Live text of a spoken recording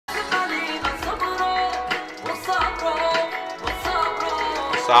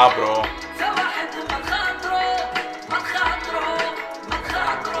Nsebro.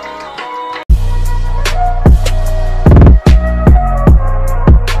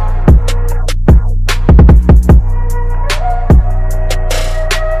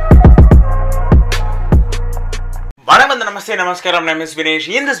 Namaste, namaskaram, my name is Vinesh.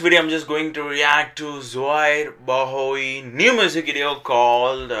 In this video, I'm just going to react to Zouhair Bahaoui new music video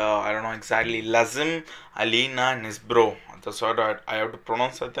called, I don't know exactly, Lazem Alina Nsebro. That's what I have to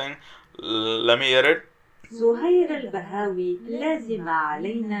pronounce, I think. Let me hear it. Zouhair Bahaoui, Lazem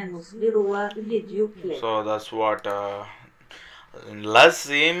Alina Nsebro video clip. So that's what,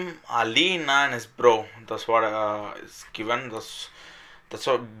 Lazem Alina Nsebro. That's what is given. That's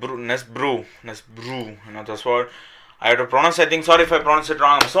what, Nsebro, you know, that's what I have to pronounce. I think, sorry if I pronounce it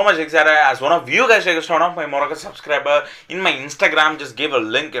wrong. I'm so much excited. As one of you guys, like one of my Moroccan subscriber in my Instagram, just gave a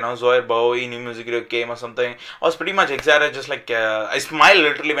link, you know, Zouhair Bahaoui new music video came or something. I was pretty much excited, just like I smiled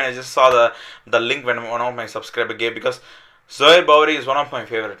literally when I just saw the link when one of my subscriber gave, because Zouhair Bahaoui is one of my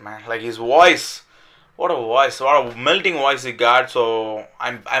favorite, man. Like his voice, what a voice, what a melting voice he got. So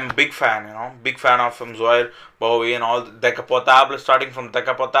I'm a big fan, you know, big fan of Zouhair Bahaoui and all Decapotable, starting from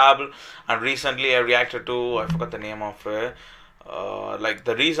Decapotable, and recently I reacted to, I forgot the name of it, like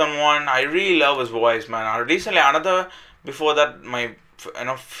the recent one. I really love his voice, man. Recently another, before that, my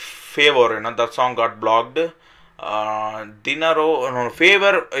Favor, you know, that song got blocked. Dinaro, no,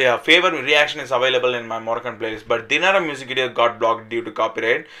 Favor reaction is available in my Moroccan playlist, but Dinaro music video got blocked due to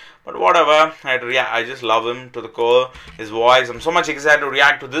copyright. But whatever, I just love him to the core, his voice. I'm so much excited to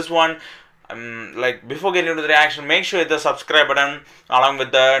react to this one. Like, before getting into the reaction, make sure you hit the subscribe button along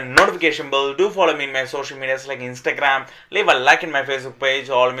with the notification bell. Do follow me in my social medias like Instagram. Leave a like in my Facebook page.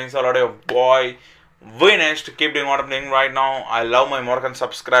 All means a lot of your boy Vinesh to keep doing what I'm doing right now. I love my Moroccan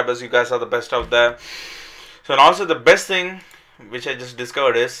subscribers. You guys are the best out there. So, and also the best thing which I just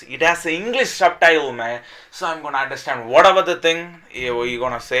discovered is it has an English subtitle, man. So I'm gonna understand whatever the thing you're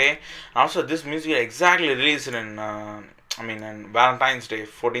gonna say. And also, this music exactly released in in Valentine's Day,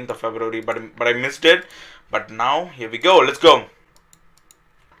 14th of February, but I missed it. But now here we go. Let's go.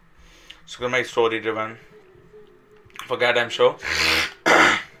 It's gonna make story driven. For goddamn show.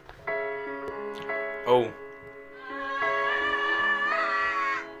 Oh.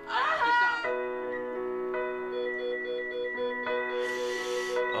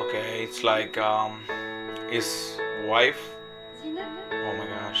 Okay, it's like his wife. Oh my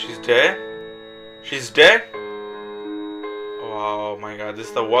god, she's dead. She's dead. Oh my god, this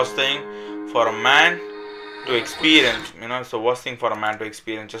is the worst thing for a man to experience. You know, it's the worst thing for a man to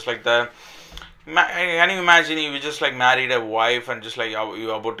experience. Just like that. Can you imagine if you just like married a wife and just like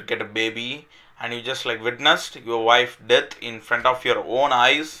you're about to get a baby and you just like witnessed your wife's death in front of your own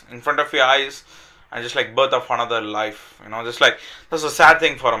eyes, in front of your eyes, and just like birth of another life, you know, just like that's a sad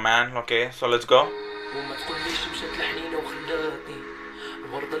thing for a man. Okay, so let's go.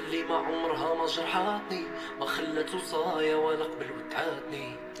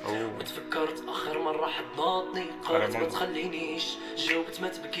 وتفكرت اخر مره حضناتني قالت ما تخلينيش جاوبت ما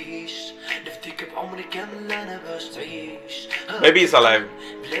تبكيش نفتيك بعمري كامل انا باش تعيش Baby is alive.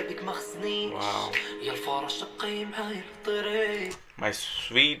 بلا بك ما خصنيش يا الفرج تبقي معايا الطريق. My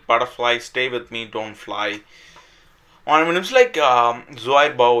sweet butterfly, stay with me, don't fly. I mean, it's like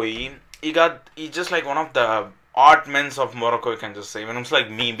Zouhair Bahaoui. He's just like one of the art men of Morocco, you can just say. When it's like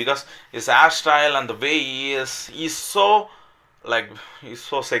me, because his hairstyle and the way he's so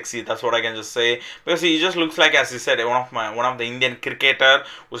sexy. That's what I can just say, because he just looks like, as he said, one of the Indian cricketer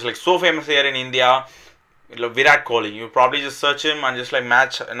who's like so famous here in India, Virat Kohli. You probably just search him and just like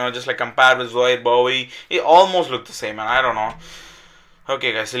match, you know, just like compare with Zouhair Bahaoui. He almost look the same, and I don't know.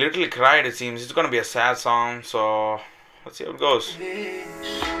 Okay guys, he literally cried, it seems. It's gonna be a sad song, so let's see how it goes.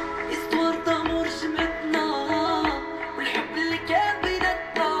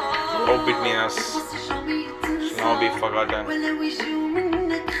 Love between us shall now be forgotten.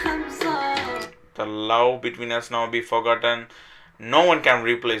 The love between us now be forgotten. No one can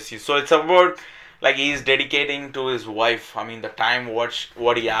replace you. So it's about like he's dedicating to his wife. I mean, the time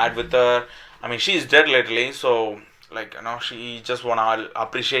what he had with her. I mean, she's dead lately, so like, you know, she just wanna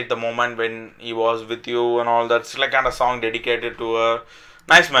appreciate the moment when he was with you and all that. It's like kind of song dedicated to her.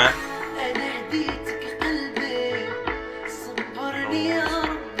 Nice, man.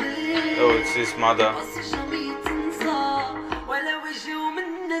 Oh, it's his mother.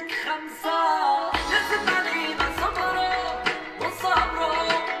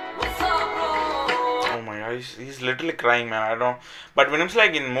 Oh my god, he's literally crying, man. I don't. But when it's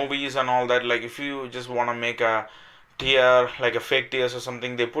like in movies and all that, like if you just wanna make a tear, like a fake tears or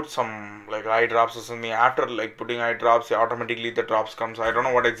something. They put some like eye drops or something. After like putting eye drops, automatically the drops comes. I don't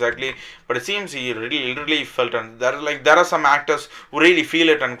know what exactly, but it seems he really felt. And there are some actors who really feel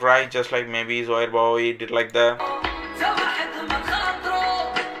it and cry, just like maybe Zouhair Bahaoui did like that.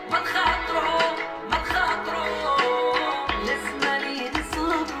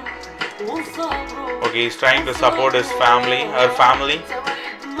 Okay, he's trying to support his family, her family.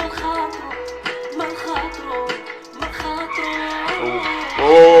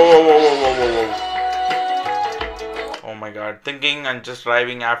 Whoa. Oh my god, thinking and just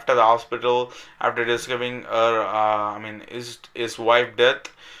driving after the hospital, after discovering her, his wife death.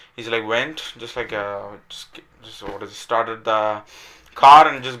 He's like went, just like, started the car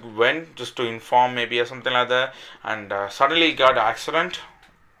and just went, just to inform maybe or something like that. And suddenly he got an accident,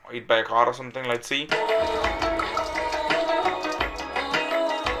 hit by a car or something, let's see.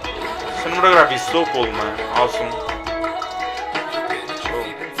 Cinematography is so cool, man, awesome.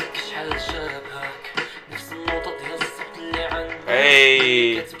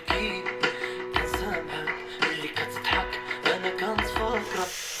 Hey,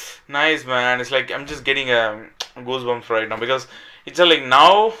 nice, man. It's like I'm just getting a goosebumps right now, because it's like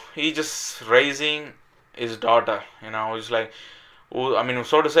now he just raising his daughter. It's like,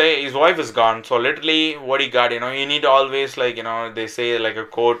 so to say, his wife is gone. So literally, what he got, you need to always, like, they say like a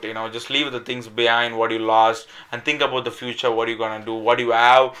quote, just leave the things behind what you lost and think about the future, what you're gonna do, what you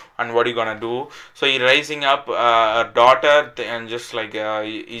have, and what you're gonna do. So he raising up a daughter, and just like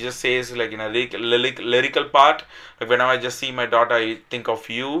he just says, like, in a lyrical part, like, whenever I just see my daughter, I think of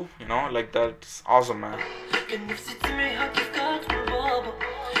you, like that. It's awesome, man.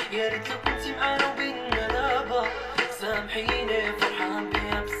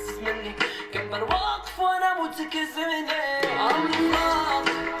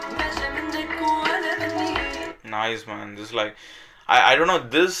 Nice, man. This, like, I don't know,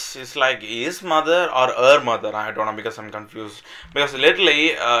 this is like his mother or her mother, I don't know, because I'm confused, because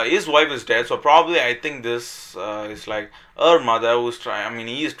literally his wife is dead, so probably I think this is like her mother, who's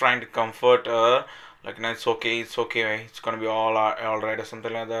he is trying to comfort her, like, it's okay, it's gonna be all right or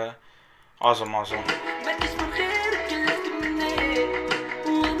something like that. Awesome.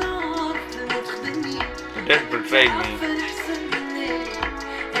 Death betrayed me.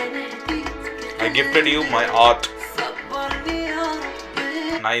 I gifted you my art.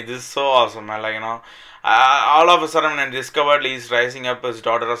 Nice, this is so awesome, man. Like, all of a sudden when I discovered he's rising up his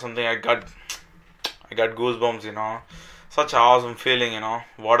daughter or something, I got goosebumps, Such an awesome feeling,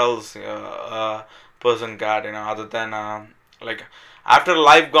 What else a person got, other than like, after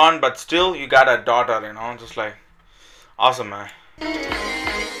life gone, but still you got a daughter, just like awesome, man.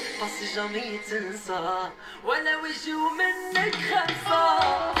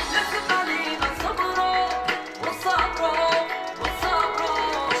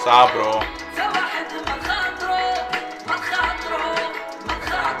 Sabro.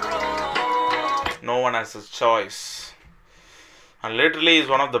 No one has a choice. And literally is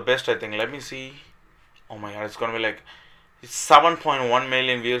one of the best, I think. Let me see. Oh my god, it's gonna be like, it's 7.1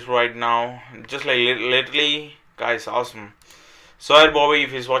 million views right now. Just like literally, guys, awesome. Zouhair Bahaoui,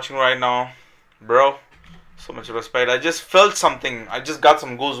 if he's watching right now, bro, so much respect. I just felt something. I just got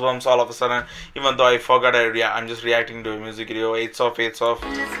some goosebumps all of a sudden, even though I forgot I'm just reacting to a music video. It's off.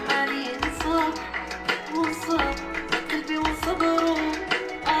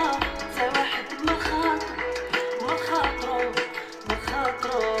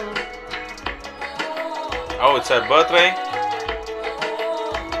 Oh, it's her birthday.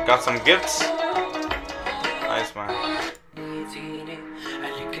 Got some gifts. Nice, man.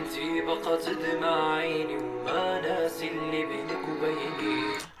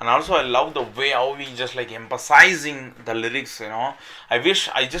 And also I love the way how we just like emphasizing the lyrics, I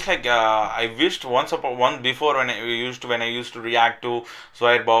wished once before, when I used to react to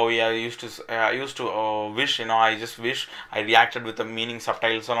Zouhair Bahaoui, I used to wish, I just wish I reacted with the meaning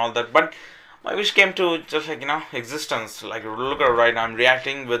subtitles and all that, but my wish came to just like, existence. Like, look at it right now, I'm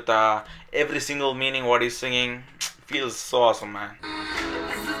reacting with every single meaning what he's singing. Feels so awesome, man.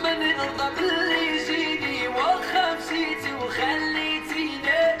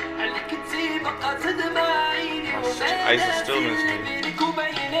 Ice is still mystery.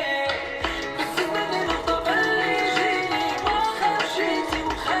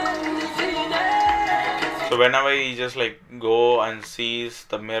 So whenever he just like go and sees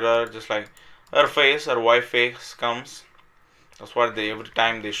the mirror, just like her wife face comes. That's what every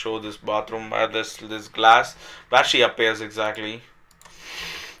time they show this bathroom where this glass where she appears exactly.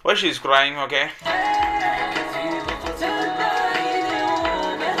 Why she's crying, okay? And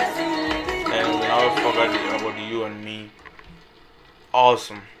now I forgot about you and me.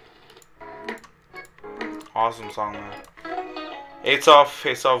 Awesome. Awesome song, man. Face Off,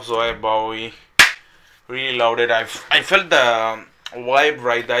 Zouhair Bahaoui. Really loved it. I felt the vibe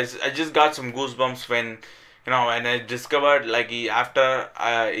right. I just got some goosebumps when, when I discovered, like, after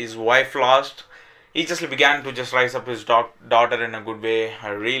his wife lost, he just began to just rise up his daughter in a good way. I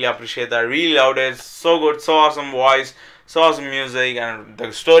really appreciate that. I really loved it. So good, so awesome voice, so awesome music, and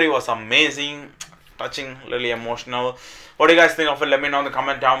the story was amazing, touching, really emotional. What do you guys think of it? Let me know in the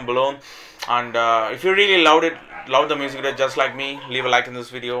comment down below. And if you really loved the music video just like me, leave a like in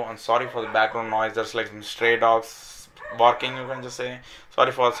this video. And sorry for the background noise. There's like some stray dogs barking, you can just say.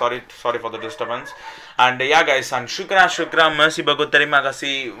 Sorry for the disturbance. And yeah, guys, and shukran, merci beaucoup, terima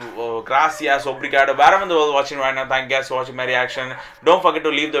kasih, gracias, obrigado, wherever in the world watching right now. Thank you guys for watching my reaction. Don't forget to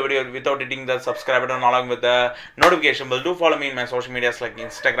leave the video without hitting the subscribe button along with the notification bell. Do follow me in my social medias like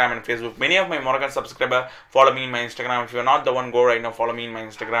Instagram and Facebook. Many of my Moroccan subscribers follow me in my Instagram. If you're not the one, go right now, follow me in my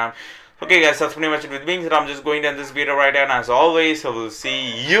Instagram. Okay, guys, that's pretty much it with being said. I'm just going to end this video right now, and as always, I will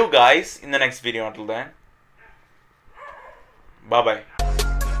see you guys in the next video. Until then, bye bye.